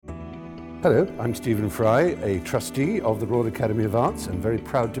Hello, I'm Stephen Fry, a trustee of the Royal Academy of Arts and very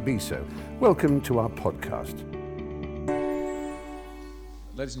proud to be so. Welcome to our podcast.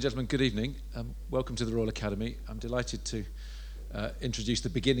 Ladies and gentlemen, good evening. Welcome to the Royal Academy. I'm delighted to introduce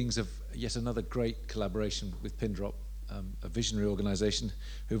the beginnings of yet another great collaboration with Pindrop, a visionary organisation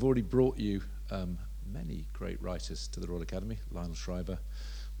who've already brought you many great writers to the Royal Academy: Lionel Shriver,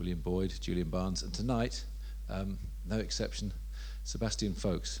 William Boyd, Julian Barnes, and tonight, no exception, Sebastian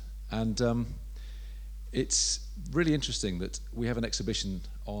Faulks. And it's really interesting that we have an exhibition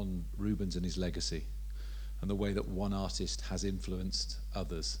on Rubens and His Legacy, and the way that one artist has influenced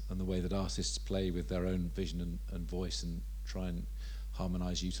others, and the way that artists play with their own vision and voice and try and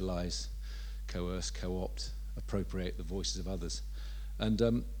harmonise, utilise, coerce, co-opt, appropriate the voices of others.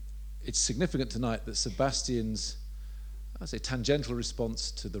 And it's significant tonight that Sebastian's, I'd say, tangential response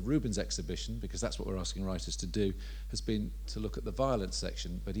to the Rubens exhibition, because that's what we're asking writers to do, has been to look at the violence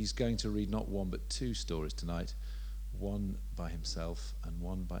section, but he's going to read not one but two stories tonight, one by himself and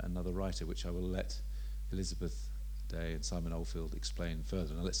one by another writer, which I will let Elizabeth Day and Simon Oldfield explain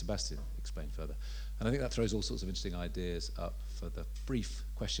further, and I'll let Sebastian explain further. And I think that throws all sorts of interesting ideas up for the brief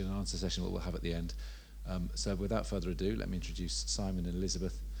question and answer session that we'll have at the end. So without further ado, let me introduce Simon and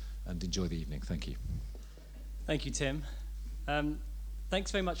Elizabeth, and enjoy the evening. Thank you. Thank you, Tim. Thanks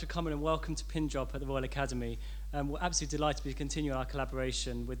very much for coming, and welcome to Pindrop at the Royal Academy. We're absolutely delighted to continue our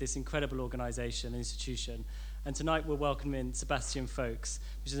collaboration with this incredible organisation and institution. And tonight we're welcoming Sebastian Faulks,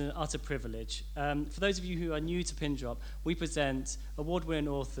 which is an utter privilege. For those of you who are new to Pindrop, we present award-winning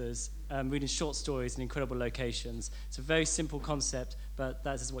authors reading short stories in incredible locations. It's a very simple concept, but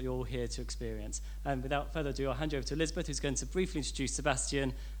that is what you're all here to experience. And without further ado, I'll hand you over to Elizabeth, who's going to briefly introduce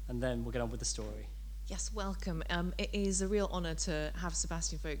Sebastian, and then we'll get on with the story. Yes, welcome. It is a real honour to have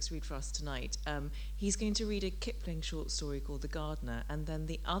Sebastian Faulks read for us tonight. He's going to read a Kipling short story called The Gardener, and then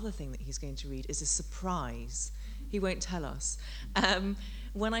the other thing that he's going to read is a surprise. He won't tell us.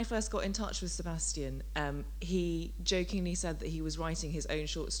 When I first got in touch with Sebastian, he jokingly said that he was writing his own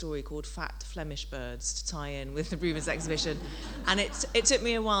short story called Fat Flemish Birds to tie in with the Rubens exhibition, and it took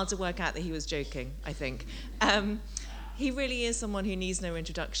me a while to work out that he was joking, I think. He really is someone who needs no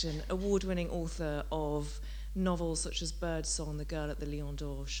introduction, award-winning author of novels such as Birdsong, The Girl at the Lion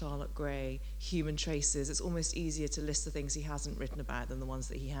d'Or, Charlotte Gray, Human Traces. It's almost easier to list the things he hasn't written about than the ones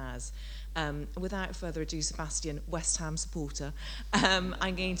that he has. Without further ado, Sebastian, West Ham supporter,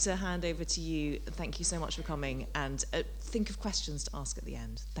 I'm going to hand over to you. Thank you so much for coming, and think of questions to ask at the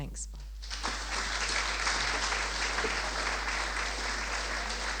end. Thanks.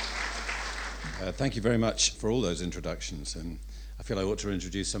 Thank you very much for all those introductions, and I feel I ought to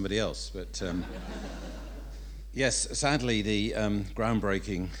introduce somebody else, but yes, sadly the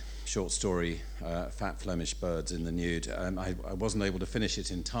groundbreaking short story Fat Flemish Birds in the Nude, I wasn't able to finish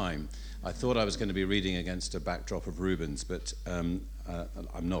it in time. I thought I was going to be reading against a backdrop of Rubens, but I'm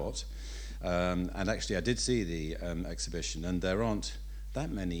not, and actually I did see the exhibition, and there aren't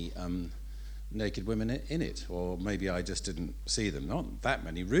that many naked women in it, or maybe I just didn't see them. Not that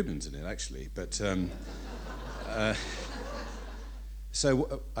many Rubens in it, actually, but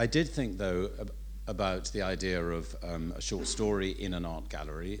so I did think, though, about the idea of a short story in an art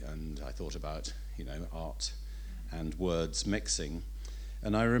gallery, and I thought about, art and words mixing,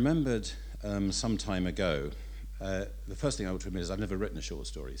 and I remembered some time ago, the first thing I want to admit is I've never written a short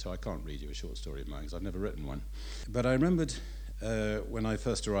story, so I can't read you a short story of mine, because I've never written one. But I remembered when I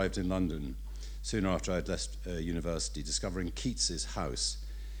first arrived in London, soon after I'd left university, discovering Keats's house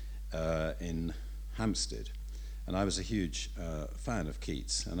in Hampstead. And I was a huge fan of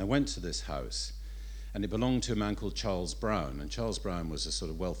Keats. And I went to this house, and it belonged to a man called Charles Brown. And Charles Brown was a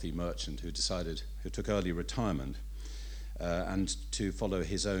sort of wealthy merchant who took early retirement and to follow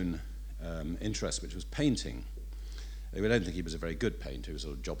his own interest, which was painting. I don't think he was a very good painter. He was a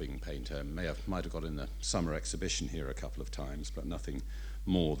sort of jobbing painter. Might have got in the summer exhibition here a couple of times, but nothing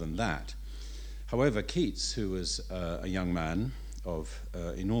more than that. However, Keats, who was a young man of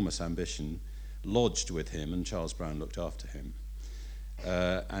enormous ambition, lodged with him, and Charles Brown looked after him,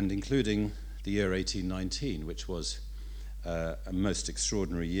 and including the year 1819, which was a most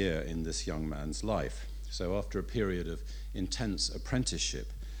extraordinary year in this young man's life. So after a period of intense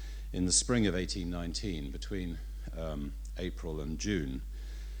apprenticeship, in the spring of 1819, between April and June,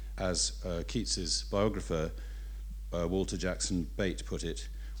 as Keats's biographer, Walter Jackson Bate, put it,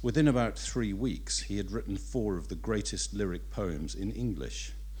 within about 3 weeks, he had written 4 of the greatest lyric poems in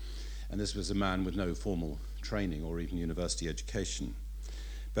English. And this was a man with no formal training or even university education.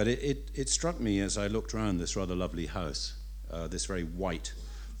 But it struck me as I looked around this rather lovely house, this very white,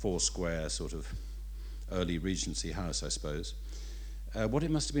 4-square sort of early Regency house, I suppose, what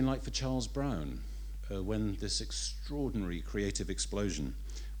it must have been like for Charles Brown when this extraordinary creative explosion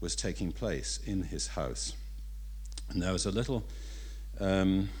was taking place in his house. And there was a little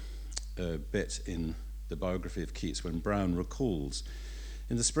bit in the biography of Keats when Brown recalls,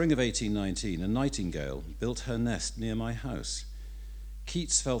 in the spring of 1819, a nightingale built her nest near my house.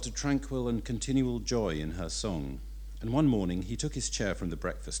 Keats felt a tranquil and continual joy in her song, and one morning he took his chair from the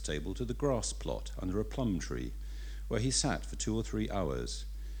breakfast table to the grass plot under a plum tree, where he sat for 2 or 3 hours.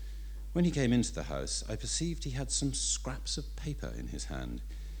 When he came into the house, I perceived he had some scraps of paper in his hand,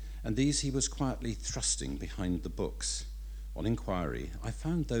 and these he was quietly thrusting behind the books. On inquiry, I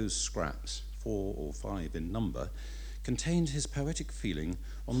found those scraps, 4 or 5 in number, contained his poetic feeling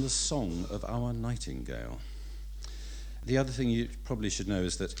on the song of our nightingale. The other thing you probably should know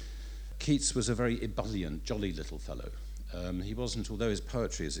is that Keats was a very ebullient, jolly little fellow. He wasn't, although his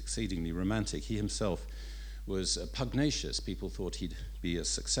poetry is exceedingly romantic, he himself was pugnacious. People thought he'd be a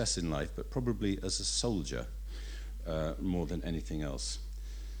success in life, but probably as a soldier more than anything else.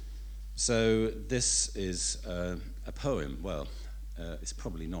 So this is a poem. Well, it's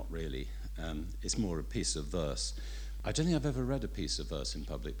probably not really. It's more a piece of verse. I don't think I've ever read a piece of verse in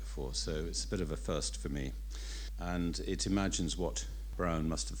public before, so it's a bit of a first for me. And it imagines what Brown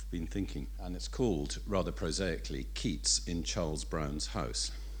must have been thinking. And it's called, rather prosaically, Keats in Charles Brown's House,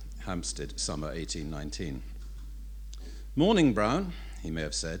 Hampstead, summer 1819. "Morning, Brown," he may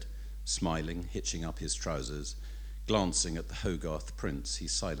have said, smiling, hitching up his trousers, glancing at the Hogarth prints he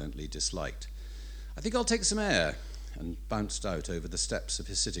silently disliked. "I think I'll take some air," and bounced out over the steps of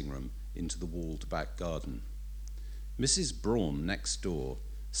his sitting room into the walled back garden. Mrs. Braun, next door,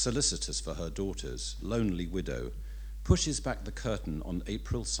 solicitous for her daughters, lonely widow, pushes back the curtain on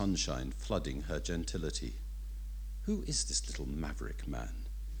April sunshine flooding her gentility. Who is this little maverick man?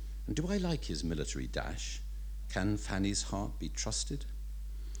 And do I like his military dash? Can Fanny's heart be trusted?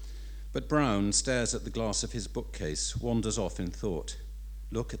 But Brown stares at the glass of his bookcase, wanders off in thought.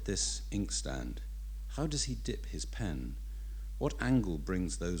 Look at this inkstand. How does he dip his pen? What angle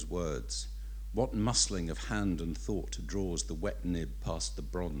brings those words? What muscling of hand and thought draws the wet nib past the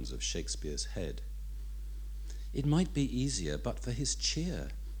bronze of Shakespeare's head? It might be easier but for his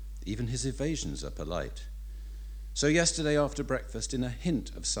cheer. Even his evasions are polite. So yesterday after breakfast, in a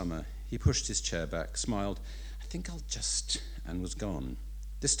hint of summer, he pushed his chair back, smiled, "I think I'll just," and was gone.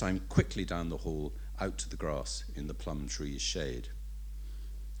 This time quickly down the hall, out to the grass in the plum tree's shade.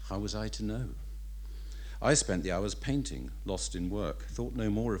 How was I to know? I spent the hours painting, lost in work, thought no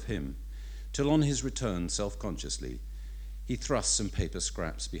more of him, till on his return, self-consciously, he thrust some paper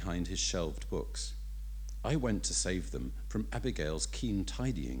scraps behind his shelved books. I went to save them from Abigail's keen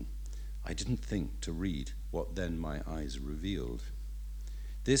tidying. I didn't think to read what then my eyes revealed.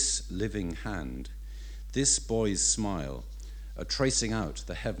 This living hand, this boy's smile, are tracing out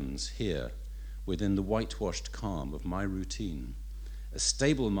the heavens here, within the whitewashed calm of my routine. A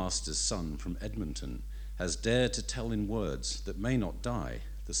stablemaster's son from Edmonton has dared to tell in words that may not die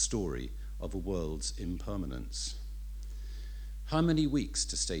the story of a world's impermanence. How many weeks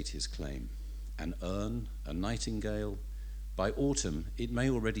to state his claim? An urn, a nightingale? By autumn, it may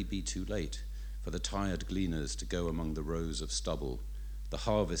already be too late for the tired gleaners to go among the rows of stubble, the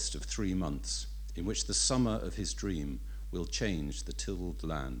harvest of 3 months, in which the summer of his dream will change the tilled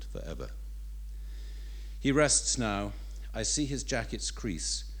land forever. He rests now. I see his jacket's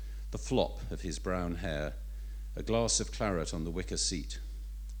crease, the flop of his brown hair, a glass of claret on the wicker seat.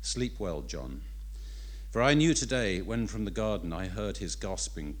 Sleep well, John. For I knew today, when from the garden I heard his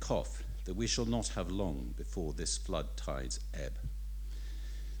gasping cough, that we shall not have long before this flood tide's ebb.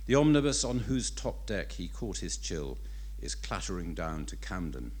 The omnibus on whose top deck he caught his chill is clattering down to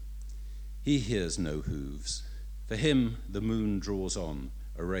Camden. He hears no hooves. For him the moon draws on,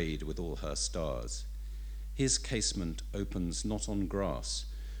 arrayed with all her stars. His casement opens not on grass,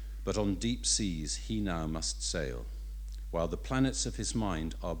 but on deep seas he now must sail, while the planets of his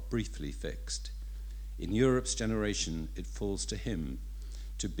mind are briefly fixed. In Europe's generation it falls to him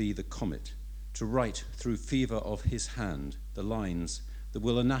to be the comet, to write through fever of his hand the lines that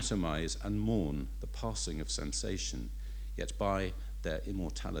will anatomize and mourn the passing of sensation, yet by their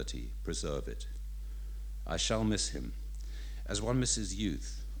immortality preserve it. I shall miss him, as one misses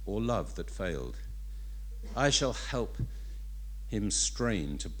youth or love that failed. I shall help him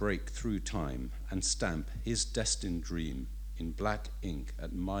strain to break through time and stamp his destined dream in black ink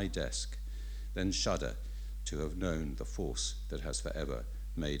at my desk, then shudder to have known the force that has forever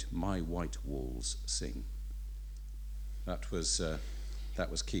made my white walls sing. That was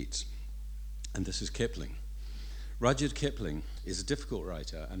Keats, and this is Kipling. Rudyard Kipling is a difficult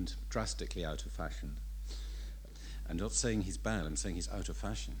writer and drastically out of fashion. I'm not saying he's bad, I'm saying he's out of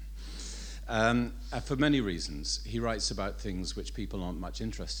fashion. For many reasons. He writes about things which people aren't much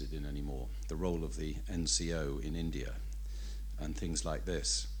interested in anymore, the role of the NCO in India and things like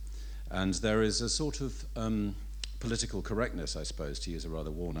this. And there is a sort of political correctness, I suppose, to use a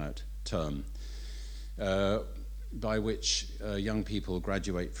rather worn-out term, by which young people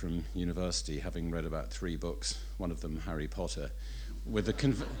graduate from university having read about 3 books, one of them Harry Potter, with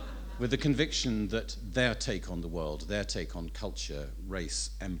the conviction that their take on the world, their take on culture,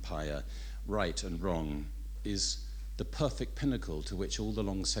 race, empire, right and wrong, is the perfect pinnacle to which all the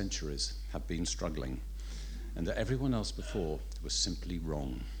long centuries have been struggling, and that everyone else before was simply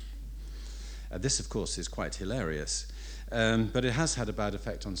wrong. This, of course, is quite hilarious, but it has had a bad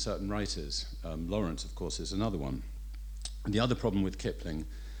effect on certain writers. Lawrence, of course, is another one. And the other problem with Kipling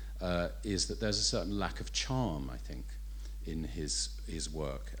is that there's a certain lack of charm, I think, in his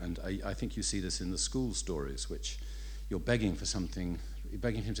work. And I think you see this in the school stories, which you're begging for something, you're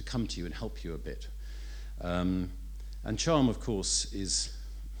begging him to come to you and help you a bit. And charm, of course, is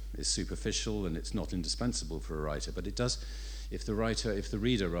superficial and it's not indispensable for a writer, but it does, if the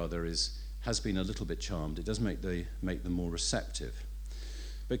reader has been a little bit charmed, it does make them more receptive.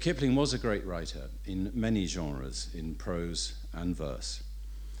 But Kipling was a great writer in many genres, in prose and verse.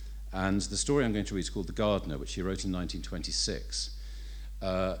 And the story I'm going to read is called The Gardener, which he wrote in 1926.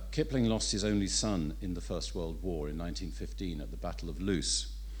 Kipling lost his only son in the First World War in 1915 at the Battle of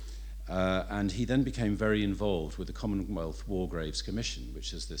Loos. And he then became very involved with the Commonwealth War Graves Commission,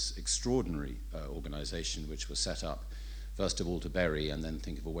 which is this extraordinary organization which was set up, first of all to bury and then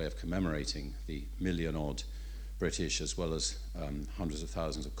think of a way of commemorating the million-odd British as well as hundreds of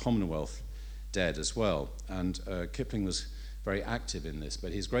thousands of Commonwealth dead as well. And Kipling was very active in this,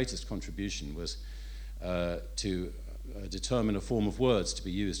 but his greatest contribution was to determine a form of words to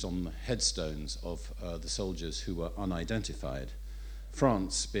be used on the headstones of the soldiers who were unidentified.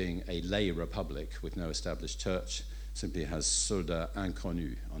 France, being a lay republic with no established church, simply has soldat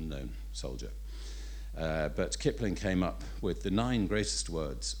inconnu, unknown soldier. But Kipling came up with the 9 greatest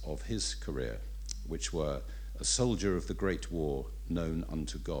words of his career, which were a soldier of the Great War, known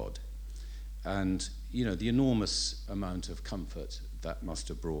unto God. And, you know, the enormous amount of comfort that must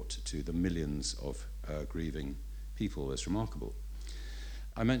have brought to the millions of grieving people is remarkable.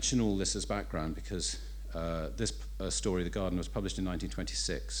 I mention all this as background because this story, The Gardener, was published in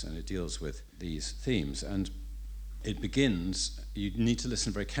 1926, and it deals with these themes. And it begins, you need to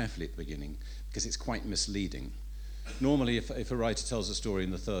listen very carefully at the beginning, because it's quite misleading. Normally, if a writer tells a story in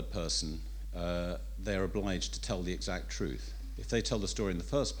the third person, they're obliged to tell the exact truth. If they tell the story in the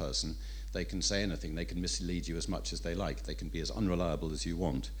first person, they can say anything. They can mislead you as much as they like. They can be as unreliable as you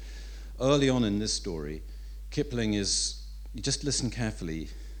want. Early on in this story, Kipling is, you just listen carefully,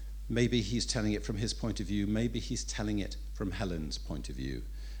 maybe he's telling it from his point of view, maybe he's telling it from Helen's point of view,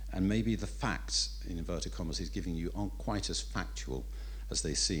 and maybe the facts, in inverted commas, he's giving you aren't quite as factual as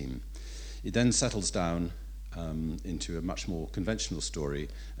they seem. It then settles down into a much more conventional story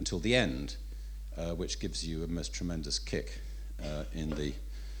until the end, which gives you a most tremendous kick in the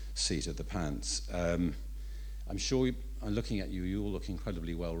seat of the pants. I'm sure, I'm looking at you, you all look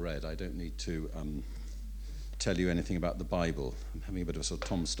incredibly well read. I don't need to tell you anything about the Bible. I'm having a bit of a sort of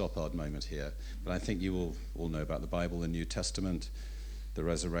Tom Stoppard moment here, but I think you all know about the Bible, the New Testament, the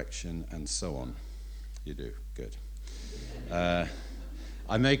resurrection, and so on. You do, good.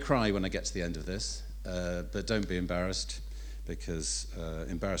 I may cry when I get to the end of this, but don't be embarrassed, because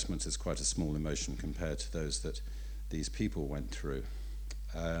embarrassment is quite a small emotion compared to those that these people went through.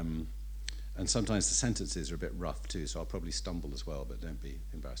 And sometimes the sentences are a bit rough too, so I'll probably stumble as well, but don't be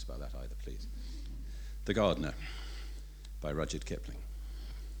embarrassed about that either, please. The Gardener, by Rudyard Kipling.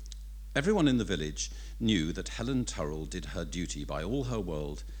 Everyone in the village knew that Helen Turrell did her duty by all her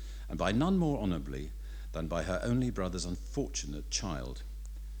world, and by none more honourably than by her only brother's unfortunate child.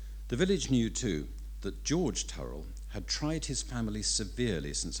 The village knew, too, that George Turrell had tried his family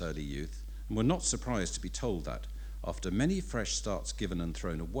severely since early youth, and were not surprised to be told that, after many fresh starts given and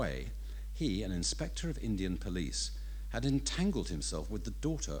thrown away, he, an inspector of Indian police, had entangled himself with the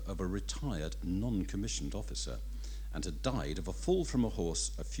daughter of a retired non-commissioned officer, and had died of a fall from a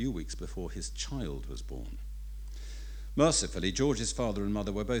horse a few weeks before his child was born. Mercifully, George's father and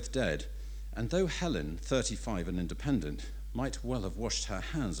mother were both dead, and though Helen, 35 and independent, might well have washed her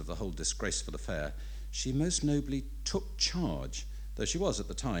hands of the whole disgraceful affair, she most nobly took charge, though she was at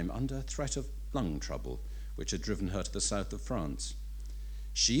the time under threat of lung trouble, which had driven her to the south of France.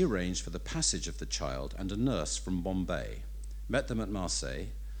 She arranged for the passage of the child and a nurse from Bombay, met them at Marseille,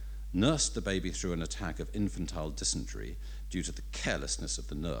 nursed the baby through an attack of infantile dysentery due to the carelessness of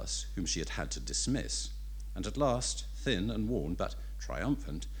the nurse, whom she had had to dismiss, and at last, thin and worn but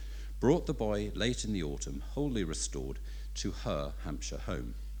triumphant, brought the boy late in the autumn, wholly restored, to her Hampshire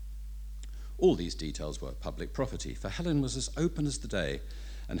home. All these details were public property, for Helen was as open as the day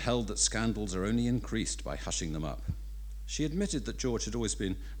and held that scandals are only increased by hushing them up. She admitted that George had always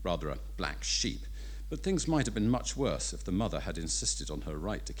been rather a black sheep, but things might have been much worse if the mother had insisted on her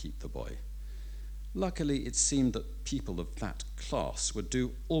right to keep the boy. Luckily, it seemed that people of that class would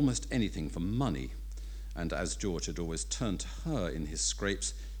do almost anything for money, and as George had always turned to her in his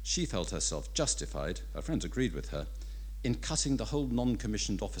scrapes, she felt herself justified, her friends agreed with her, in cutting the whole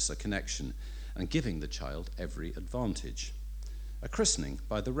non-commissioned officer connection and giving the child every advantage. A christening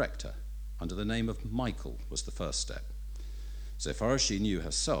by the rector under the name of Michael was the first step. So far as she knew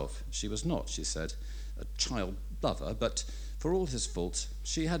herself, she was not, she said, a child lover, but for all his faults,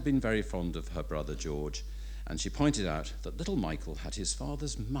 she had been very fond of her brother George, and she pointed out that little Michael had his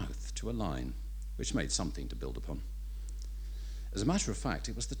father's mouth to a line, which made something to build upon. As a matter of fact,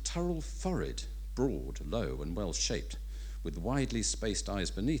 it was the Turrell forehead, broad, low, and well-shaped, with widely spaced eyes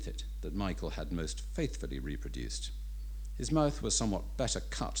beneath it, that Michael had most faithfully reproduced. His mouth was somewhat better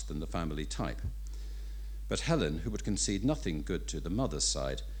cut than the family type, but Helen, who would concede nothing good to the mother's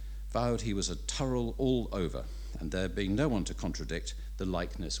side, vowed he was a Turrell all over, and there being no one to contradict, the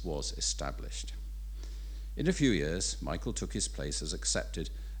likeness was established. In a few years, Michael took his place as accepted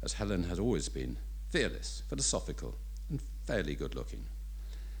as Helen had always been, fearless, philosophical, and fairly good-looking.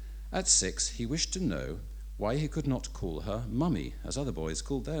 At 6, he wished to know why he could not call her Mummy, as other boys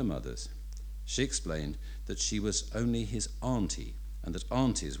called their mothers. She explained that she was only his auntie, and that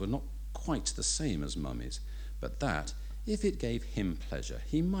aunties were not quite the same as mummies, but that, if it gave him pleasure,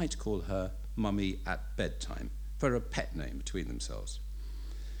 he might call her Mummy at bedtime, for a pet name between themselves.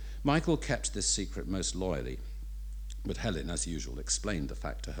 Michael kept this secret most loyally, but Helen, as usual, explained the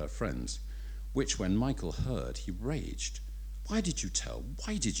fact to her friends, which, when Michael heard, he raged. "Why did you tell?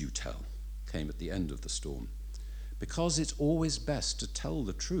 Why did you tell?" came at the end of the storm. "Because it's always best to tell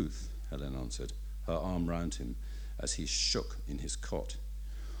the truth," Helen answered, her arm round him as he shook in his cot.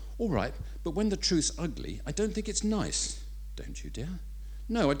 "All right, but when the truth's ugly, I don't think it's nice." "Don't you, dear?"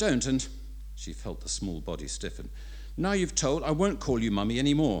 "No, I don't, and..." She felt the small body stiffen. "Now you've told, I won't call you Mummy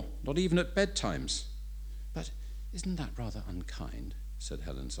any more, not even at bedtimes." "But isn't that rather unkind?" said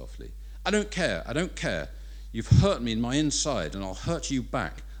Helen softly. I don't care. You've hurt me in my inside, and I'll hurt you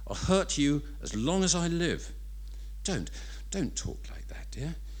back. I'll hurt you as long as I live." Don't talk like that,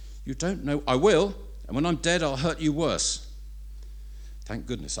 dear. You don't know..." "I will, and when I'm dead, I'll hurt you worse." "Thank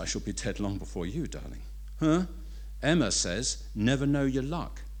goodness I shall be dead long before you, darling." "Huh? Emma says, never know your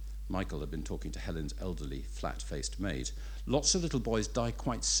luck." Michael had been talking to Helen's elderly, flat-faced maid. "Lots of little boys die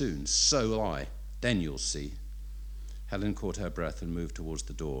quite soon, so will I. Then you'll see." Helen caught her breath and moved towards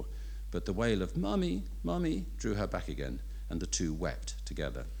the door, but the wail of "Mummy, Mummy" drew her back again, and the two wept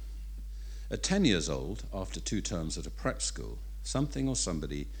together. At 10 years old, after 2 terms at a prep school, something or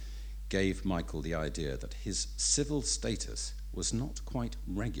somebody gave Michael the idea that his civil status was not quite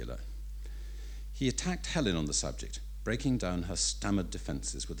regular. He attacked Helen on the subject, breaking down her stammered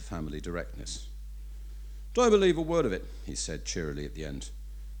defences with family directness. "Don't believe a word of it," he said cheerily at the end.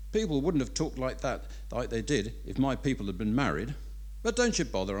 "People wouldn't have talked like that, like they did, if my people had been married. But don't you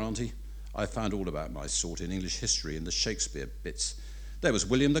bother, Auntie. I found all about my sort in English history and the Shakespeare bits. There was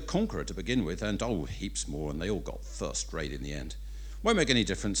William the Conqueror to begin with, and heaps more, and they all got first rate in the end. Won't make any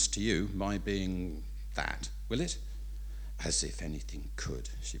difference to you, my being that, will it?" "As if anything could,"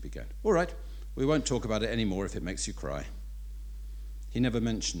 she began. "All right, we won't talk about it any more if it makes you cry." He never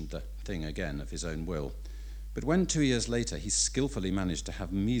mentioned the thing again of his own will, but when 2 years later he skillfully managed to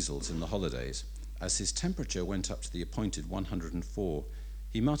have measles in the holidays, as his temperature went up to the appointed 104,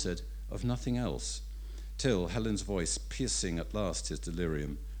 he muttered of nothing else, till Helen's voice, piercing at last his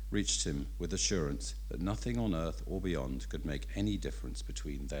delirium, reached him with assurance that nothing on earth or beyond could make any difference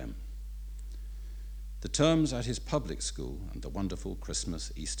between them. The terms at his public school and the wonderful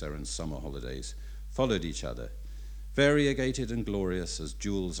Christmas, Easter, and summer holidays followed each other, variegated and glorious as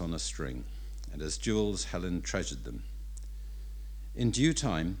jewels on a string, and as jewels Helen treasured them. In due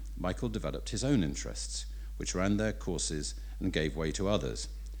time, Michael developed his own interests, which ran their courses and gave way to others.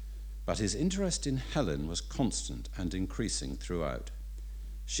 But his interest in Helen was constant and increasing throughout.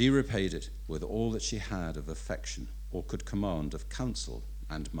 She repaid it with all that she had of affection or could command of counsel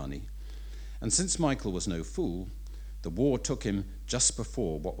and money. And since Michael was no fool, the war took him just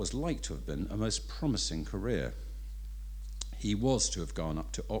before what was like to have been a most promising career. He was to have gone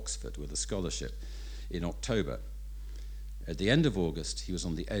up to Oxford with a scholarship in October. At the end of August, he was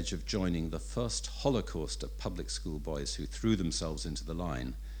on the edge of joining the first Holocaust of public school boys who threw themselves into the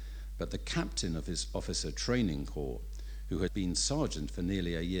line. but the captain of his officer training corps, who had been sergeant for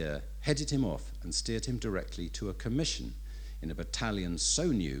nearly a year, headed him off and steered him directly to a commission in a battalion so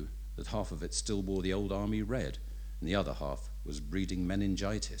new that half of it still wore the old army red, and the other half was breeding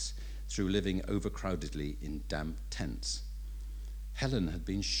meningitis through living overcrowdedly in damp tents. Helen had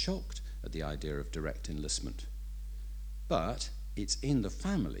been shocked at the idea of direct enlistment. But it's in the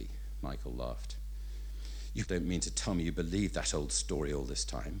family, Michael laughed. You don't mean to tell me you believe that old story all this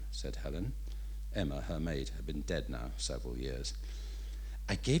time, said Helen. Emma, her maid, had been dead now several years.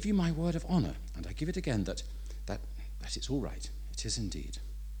 I gave you my word of honour, and I give it again that it's all right. It is indeed.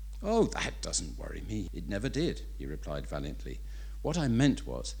 Oh, that doesn't worry me. It never did, he replied valiantly. What I meant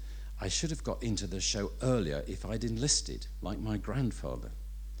was, I should have got into the show earlier if I'd enlisted, like my grandfather.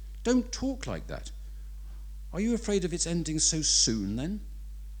 Don't talk like that. Are you afraid of its ending so soon, then?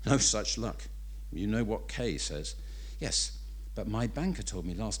 No such luck. You know what Kay says. Yes, but my banker told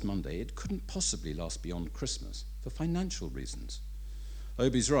me last Monday it couldn't possibly last beyond Christmas for financial reasons.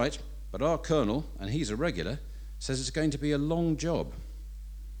 Hope he's right, but our colonel, and he's a regular, says it's going to be a long job.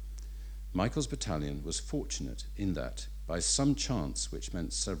 Michael's battalion was fortunate in that, by some chance which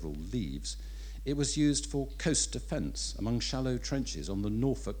meant several leaves, it was used for coast defence among shallow trenches on the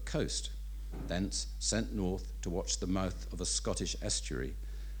Norfolk coast, thence sent north to watch the mouth of a Scottish estuary,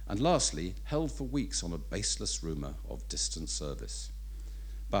 and lastly held for weeks on a baseless rumour of distant service.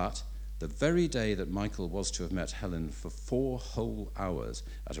 But the very day that Michael was to have met Helen for 4 whole hours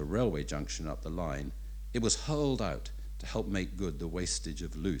at a railway junction up the line, it was hurled out to help make good the wastage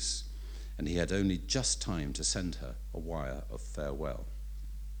of Luce, and he had only just time to send her a wire of farewell.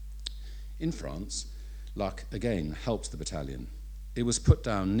 In France, luck again helped the battalion. It was put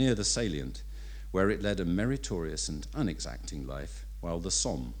down near the salient, where it led a meritorious and unexacting life while the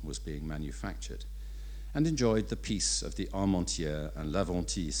Somme was being manufactured, and enjoyed the peace of the Armentières and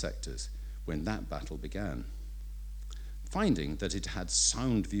Laventie sectors when that battle began. Finding that it had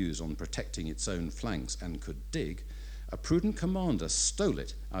sound views on protecting its own flanks and could dig, a prudent commander stole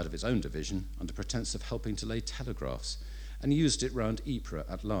it out of its own division under pretence of helping to lay telegraphs, and used it round Ypres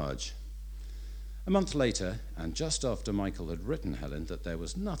at large. A month later, and just after Michael had written Helen that there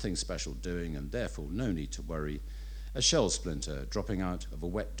was nothing special doing and therefore no need to worry, a shell splinter dropping out of a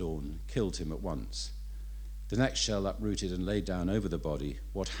wet dawn killed him at once. The next shell uprooted and laid down over the body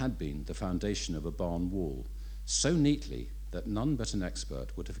what had been the foundation of a barn wall, so neatly that none but an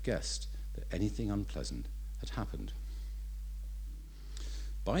expert would have guessed that anything unpleasant had happened.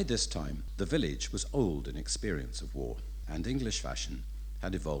 By this time, the village was old in experience of war, and English fashion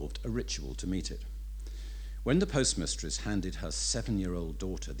had evolved a ritual to meet it. When the postmistress handed her 7-year-old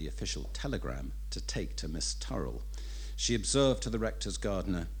daughter the official telegram to take to Miss Turrell, she observed to the rector's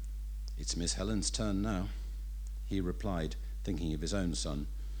gardener, "It's Miss Helen's turn now." He replied, thinking of his own son,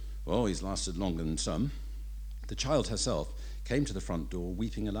 "Oh, he's lasted longer than some." The child herself came to the front door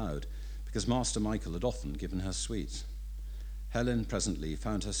weeping aloud, because Master Michael had often given her sweets. Helen presently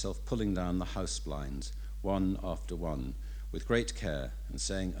found herself pulling down the house blinds, one after one, with great care, and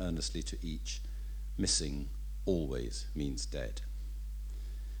saying earnestly to each, "Missing always means dead."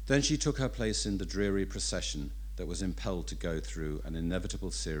 Then she took her place in the dreary procession that was impelled to go through an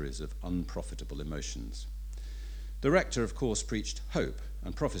inevitable series of unprofitable emotions. The rector, of course, preached hope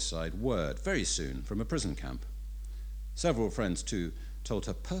and prophesied word very soon from a prison camp. Several friends, too, told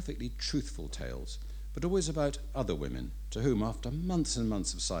her perfectly truthful tales, but always about other women, to whom, after months and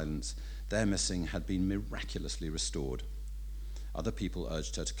months of silence, their missing had been miraculously restored. Other people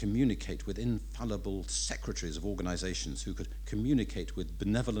urged her to communicate with infallible secretaries of organizations who could communicate with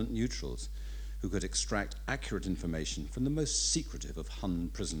benevolent neutrals, who could extract accurate information from the most secretive of Hun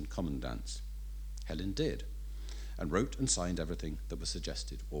prison commandants. Helen did, and wrote and signed everything that was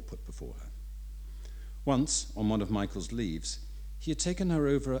suggested or put before her. Once, on one of Michael's leaves, he had taken her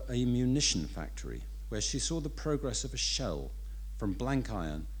over a munition factory, where she saw the progress of a shell from blank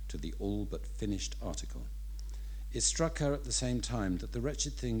iron to the all but finished article. It struck her at the same time that the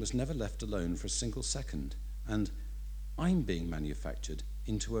wretched thing was never left alone for a single second, and "I'm being manufactured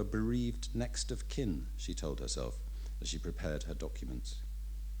into a bereaved next of kin," she told herself as she prepared her documents.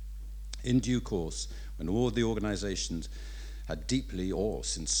 In due course, when all the organizations had deeply or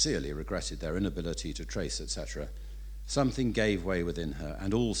sincerely regretted their inability to trace, etc., something gave way within her,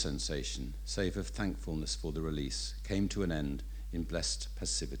 and all sensation, save of thankfulness for the release, came to an end in blessed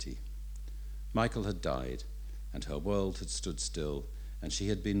passivity. Michael had died, and her world had stood still, and she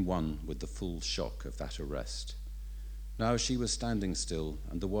had been one with the full shock of that arrest. Now she was standing still,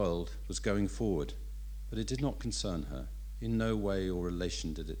 and the world was going forward, but it did not concern her. In no way or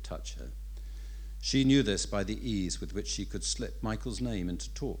relation did it touch her. She knew this by the ease with which she could slip Michael's name into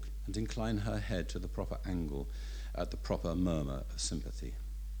talk, and incline her head to the proper angle at the proper murmur of sympathy.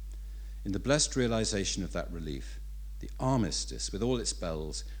 In the blessed realization of that relief, the armistice, with all its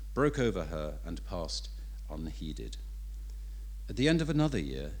bells, broke over her and passed unheeded. At the end of another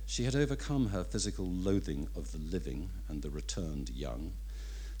year, she had overcome her physical loathing of the living and the returned young,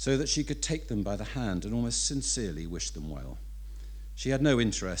 so that she could take them by the hand and almost sincerely wish them well. She had no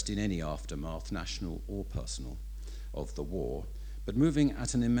interest in any aftermath, national or personal, of the war, but moving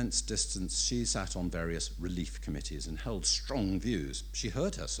at an immense distance, she sat on various relief committees and held strong views. She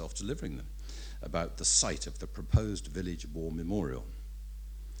heard herself delivering them about the site of the proposed village war memorial.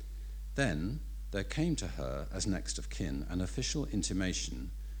 Then there came to her, as next of kin, an official intimation,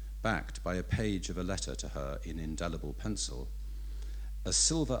 backed by a page of a letter to her in indelible pencil, a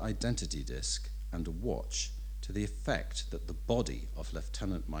silver identity disc and a watch to the effect that the body of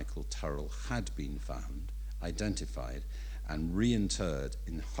Lieutenant Michael Turrell had been found, identified, and reinterred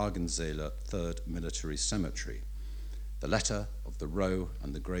in Hagenzeiler 3rd Military Cemetery, the letter of the row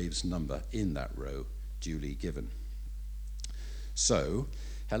and the grave's number in that row duly given. So,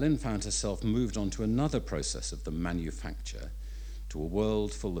 Helen found herself moved on to another process of the manufacture, to a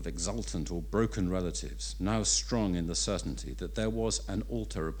world full of exultant or broken relatives, now strong in the certainty that there was an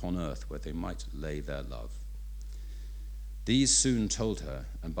altar upon earth where they might lay their love. These soon told her,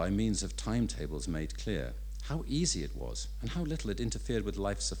 and by means of timetables made clear, how easy it was and how little it interfered with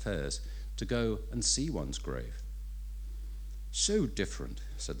life's affairs to go and see one's grave. So different,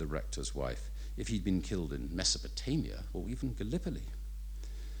 said the rector's wife, if he'd been killed in Mesopotamia or even Gallipoli.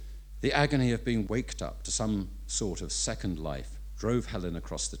 The agony of being waked up to some sort of second life drove Helen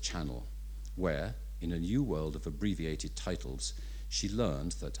across the Channel, where, in a new world of abbreviated titles, she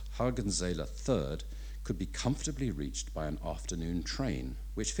learned that Hagenzeiler 3rd could be comfortably reached by an afternoon train,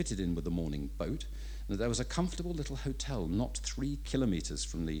 which fitted in with the morning boat, and that there was a comfortable little hotel not 3 kilometers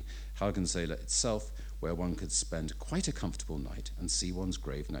from the Hagenzeiler itself, where one could spend quite a comfortable night and see one's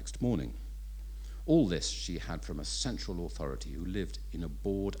grave next morning. All this she had from a central authority who lived in a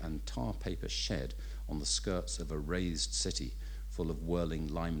board and tar paper shed on the skirts of a raised city full of whirling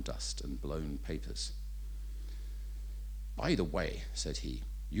lime dust and blown papers. "By the way," said he,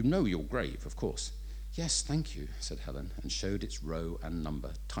 "you know your grave, of course." "Yes, thank you," said Helen, and showed its row and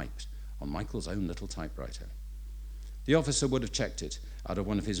number typed on Michael's own little typewriter. The officer would have checked it out of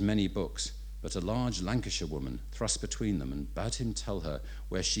one of his many books, but a large Lancashire woman thrust between them and bade him tell her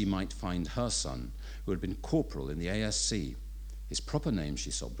where she might find her son, who had been corporal in the ASC. His proper name,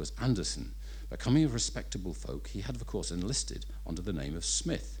 she sobbed, was Anderson, but coming of respectable folk, he had of course enlisted under the name of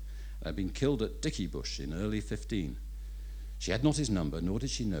Smith, and had been killed at Dickiebush in early 15. She had not his number, nor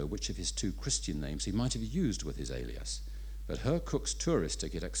did she know which of his 2 Christian names he might have used with his alias, but her cook's tourist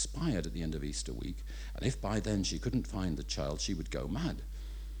ticket expired at the end of Easter week, and if by then she couldn't find the child, she would go mad.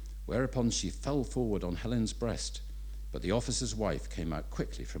 Whereupon she fell forward on Helen's breast, but the officer's wife came out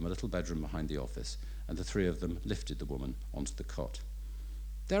quickly from a little bedroom behind the office, and the 3 of them lifted the woman onto the cot.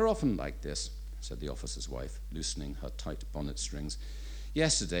 "They're often like this," said the officer's wife, loosening her tight bonnet strings.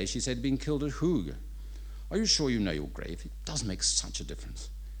 "Yesterday she said he'd been killed at Hooge. Are you sure you know your grave? It does make such a difference."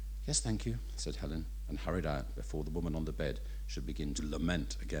 "Yes, thank you," said Helen, and hurried out before the woman on the bed should begin to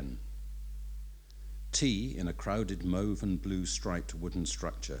lament again. Tea, in a crowded mauve and blue striped wooden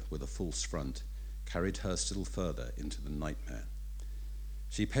structure with a false front, carried her still further into the nightmare.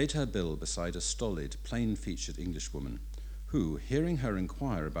 She paid her bill beside a stolid, plain-featured Englishwoman who, hearing her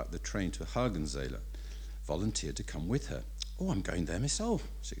inquire about the train to Hagenzeiler, volunteered to come with her. "Oh, I'm going there myself,"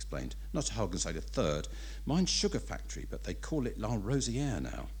 she explained. "Not to Hagenzeiler 3rd. Mine's Sugar Factory, but they call it La Rosière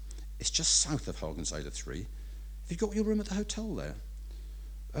now. It's just south of Hagenzeiler 3. Have you got your room at the hotel there?"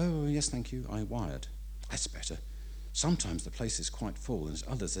 "Oh, yes, thank you. I wired." "That's better. Sometimes the place is quite full, and at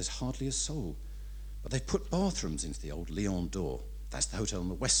others there's hardly a soul. But they've put bathrooms into the old Lion d'Or. That's the hotel on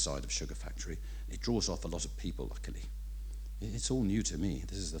the west side of Sugar Factory. It draws off a lot of people, luckily. It's all new to me.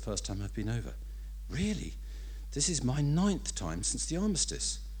 This is the first time I've been over." "Really? This is my 9th time since the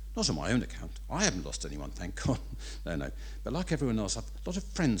armistice. Not on my own account. I haven't lost anyone, thank God. No. But like everyone else, I've a lot of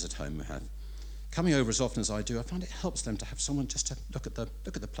friends at home who have. Coming over as often as I do, I find it helps them to have someone just to look at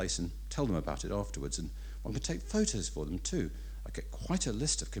the place and tell them about it afterwards, and one can take photos for them too. I get quite a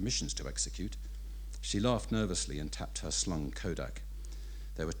list of commissions to execute." She laughed nervously and tapped her slung Kodak.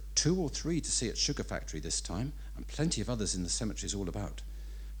 "There were 2 or 3 to see at Sugar Factory this time, and plenty of others in the cemeteries all about.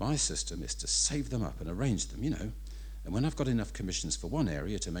 My system is to save them up and arrange them, and when I've got enough commissions for one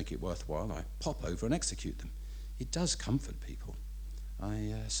area to make it worthwhile, I pop over and execute them. It does comfort people."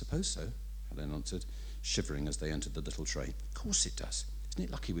 "I suppose so," Helen answered, shivering as they entered the little train. "Of course it does. Isn't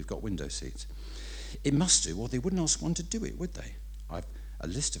it lucky we've got window seats? It must do, or they wouldn't ask one to do it, would they? I've A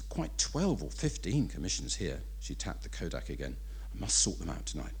list of quite 12 or 15 commissions here. She tapped the Kodak again. I must sort them out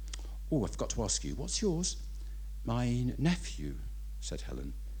tonight. Oh, I forgot to ask you, what's yours? My nephew, said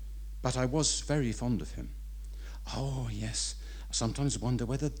Helen. But I was very fond of him. Oh, yes. I sometimes wonder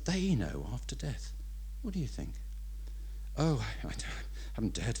whether they know after death. What do you think? Oh, I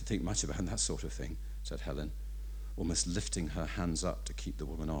haven't dared to think much about that sort of thing, said Helen, almost lifting her hands up to keep the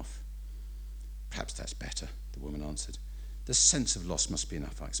woman off. Perhaps that's better, the woman answered. The sense of loss must be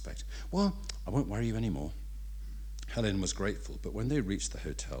enough, I expect. Well, I won't worry you any more. Helen was grateful, but when they reached the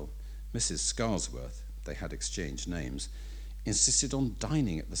hotel, Mrs. Scarsworth, they had exchanged names, insisted on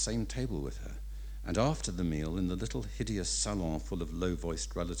dining at the same table with her, and after the meal, in the little hideous salon full of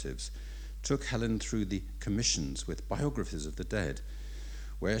low-voiced relatives, took Helen through the commissions with biographies of the dead,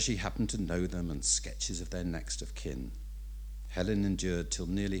 where she happened to know them, and sketches of their next of kin. Helen endured till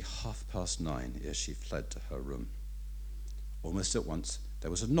nearly 9:30 ere she fled to her room. Almost at once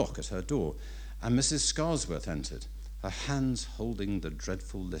there was a knock at her door, and Mrs. Scarsworth entered, her hands holding the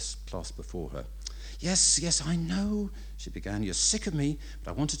dreadful list clasped before her. Yes, I know, she began. You're sick of me,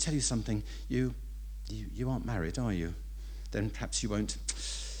 but I want to tell you something. You aren't married, are you? Then perhaps you won't.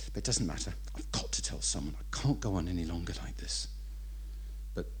 But it doesn't matter. I've got to tell someone. I can't go on any longer like this.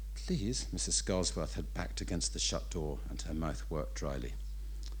 But please, Mrs. Scarsworth had backed against the shut door, and her mouth worked dryly.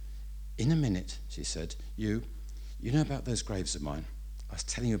 In a minute, she said, you know about those graves of mine I was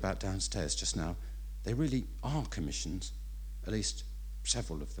telling you about downstairs just now? They really are commissions. At least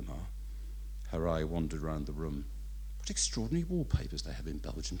several of them are. Her eye wandered round the room. What extraordinary wallpapers they have in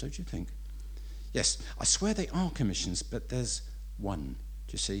Belgium, don't you think? Yes, I swear they are commissions, but there's one,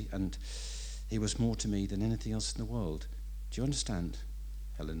 do you see? And he was more to me than anything else in the world. Do you understand?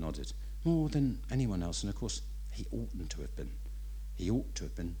 Helen nodded. More than anyone else, and of course he oughtn't to have been. He ought to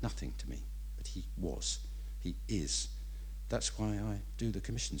have been nothing to me, but he was. He is. That's why I do the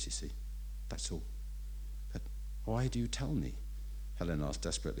commissions, you see. That's all. But why do you tell me? Helen asked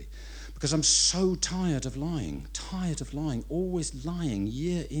desperately. Because I'm so tired of lying, always lying,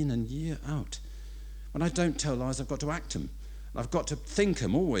 year in and year out. When I don't tell lies, I've got to act them. I've got to think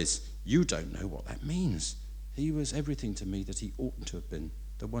them, always. You don't know what that means. He was everything to me that he oughtn't to have been.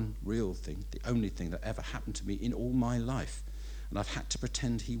 The one real thing, the only thing that ever happened to me in all my life. And I've had to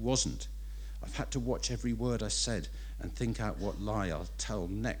pretend he wasn't. I've had to watch every word I said and think out what lie I'll tell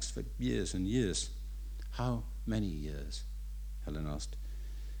next for years and years. How many years? Helen asked.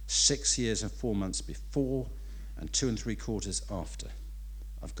 6 years and 4 months before and 2 3/4 after.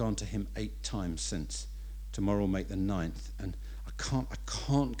 I've gone to him 8 times since. Tomorrow will make the 9th, and I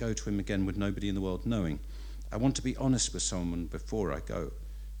can't go to him again with nobody in the world knowing. I want to be honest with someone before I go.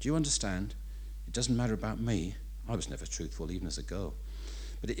 Do you understand? It doesn't matter about me. I was never truthful, even as a girl.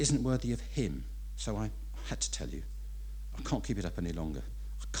 But it isn't worthy of him, so I had to tell you. I can't keep it up any longer.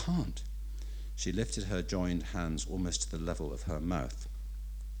 I can't. She lifted her joined hands almost to the level of her mouth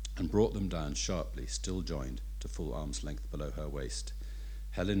and brought them down sharply, still joined, to full arm's length below her waist.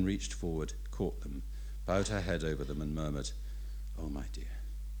 Helen reached forward, caught them, bowed her head over them and murmured, "Oh, my dear,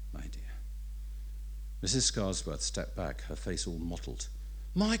 my dear." Mrs. Scarsworth stepped back, her face all mottled.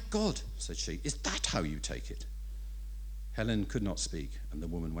 "My God," said she, "is that how you take it?" Helen could not speak, and the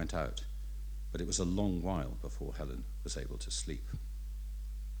woman went out, but it was a long while before Helen was able to sleep.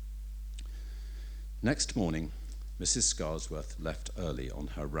 Next morning, Mrs. Scarsworth left early on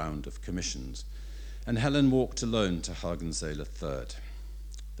her round of commissions, and Helen walked alone to Hagensele 3rd.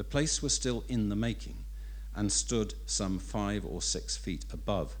 The place was still in the making, and stood some 5 or 6 feet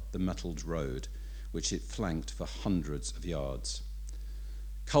above the metalled road, which it flanked for hundreds of yards.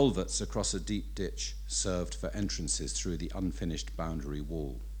 Culverts across a deep ditch served for entrances through the unfinished boundary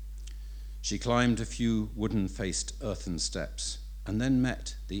wall. She climbed a few wooden-faced earthen steps, and then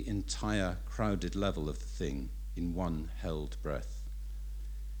met the entire crowded level of the thing in one held breath.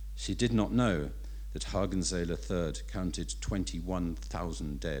 She did not know that Hagensele 3rd counted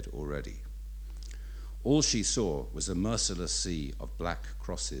 21,000 dead already. All she saw was a merciless sea of black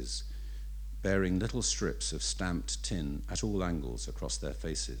crosses, bearing little strips of stamped tin at all angles across their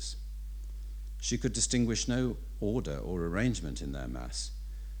faces. She could distinguish no order or arrangement in their mass,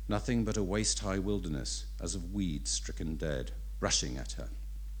 nothing but a waist-high wilderness as of weed-stricken dead, rushing at her.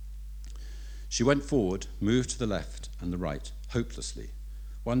 She went forward, moved to the left and the right, hopelessly,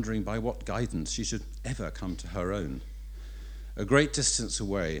 wondering by what guidance she should ever come to her own. A great distance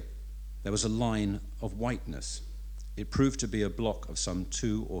away, there was a line of whiteness. It proved to be a block of some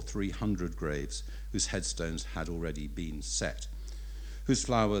 200 or 300 graves whose headstones had already been set, whose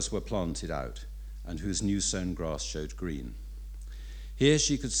flowers were planted out, and whose new-sown grass showed green. Here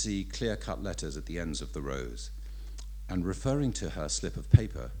she could see clear-cut letters at the ends of the rows, and referring to her slip of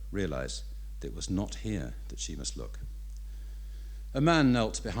paper, realized that it was not here that she must look. A man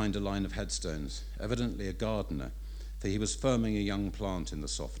knelt behind a line of headstones, evidently a gardener, for he was firming a young plant in the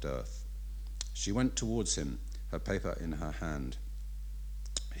soft earth. She went towards him, her paper in her hand.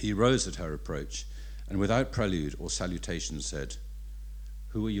 He rose at her approach, and without prelude or salutation said,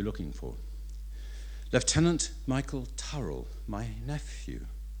 "Who are you looking for?" "Lieutenant Michael Turrell, my nephew,"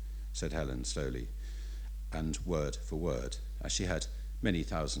 said Helen slowly, and word for word, as she had many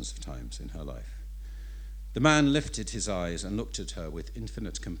thousands of times in her life. The man lifted his eyes and looked at her with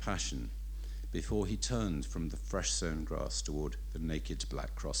infinite compassion before he turned from the fresh-sown grass toward the naked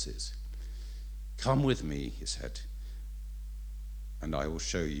black crosses. "Come with me," he said, "and I will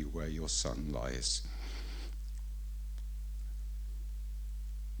show you where your son lies."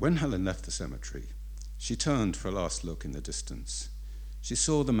 When Helen left the cemetery, she turned for a last look in the distance. She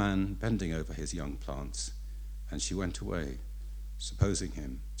saw the man bending over his young plants, and she went away, supposing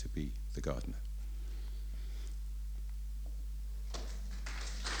him to be the gardener.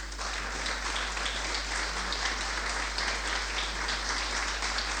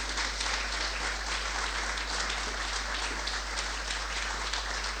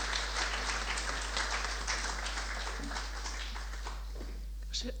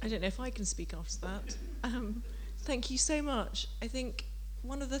 I don't know if I can speak after that. Thank you so much. I think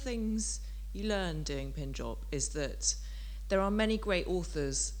one of the things you learn doing Pin Drop is that there are many great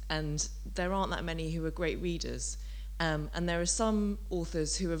authors and there aren't that many who are great readers. And there are some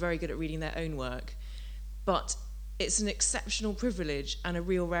authors who are very good at reading their own work, but it's an exceptional privilege and a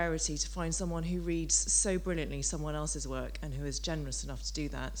real rarity to find someone who reads so brilliantly someone else's work and who is generous enough to do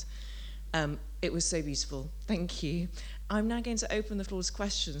that. It was so beautiful. Thank you. I'm now going to open the floor to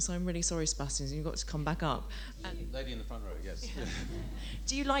questions, so I'm really sorry, Sebastian, you've got to come back up. Lady in the front row, yes. Yeah.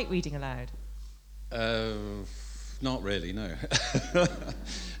 Do you like reading aloud? Not really, no.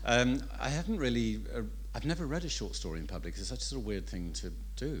 I haven't really... I've never read a short story in public. It's such a sort of weird thing to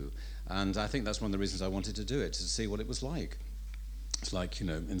do. And I think that's one of the reasons I wanted to do it, to see what it was like. It's like,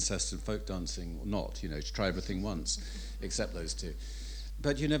 incest and folk dancing, or not, to try everything once, except those two.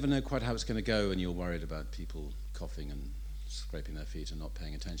 But you never know quite how it's going to go, and you're worried about people coughing and scraping their feet and not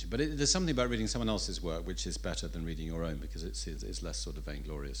paying attention. But there's something about reading someone else's work which is better than reading your own, because it's less sort of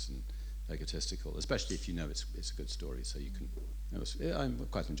vainglorious and egotistical, especially if you know it's a good story, so you can... I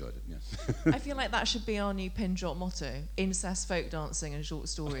quite enjoyed it, yeah. I feel like that should be our new Pin Drop motto: incest, folk dancing and short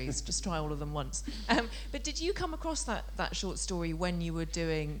stories. Just try all of them once. But did you come across that short story when you were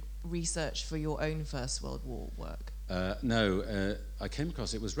doing research for your own First World War work? No, I came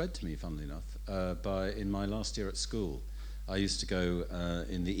across it. Was read to me, funnily enough, in my last year at school. I used to go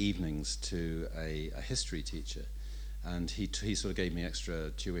in the evenings to a history teacher, and he sort of gave me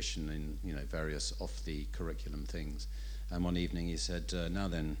extra tuition in various off the curriculum things. And one evening he said, "Now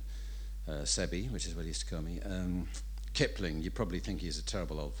then, Sebi," which is what he used to call me, "Kipling, you probably think he's a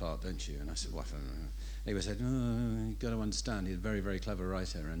terrible old fart, don't you?" And I said, "What?" And he said, "Oh, you've got to understand, he's a very, very clever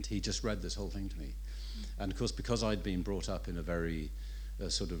writer." And he just read this whole thing to me. And of course, because I'd been brought up in a very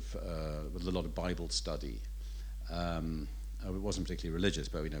with a lot of Bible study, it wasn't particularly religious,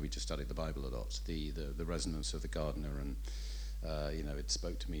 but we just studied the Bible a lot. The resonance of the gardener, and it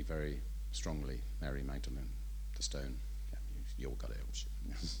spoke to me very strongly. Mary Magdalene, the stone. Yeah, you all got it.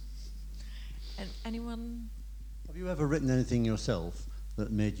 And anyone? Have you ever written anything yourself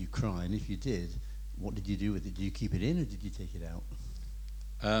that made you cry? And if you did, what did you do with it? Did you keep it in, or did you take it out?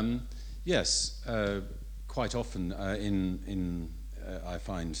 Yes, quite often I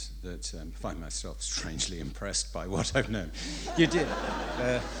find myself strangely impressed by what I've known. You did.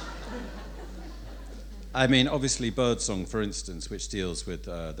 Obviously Birdsong, for instance, which deals with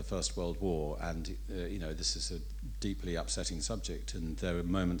the First World War, and this is a deeply upsetting subject, and there were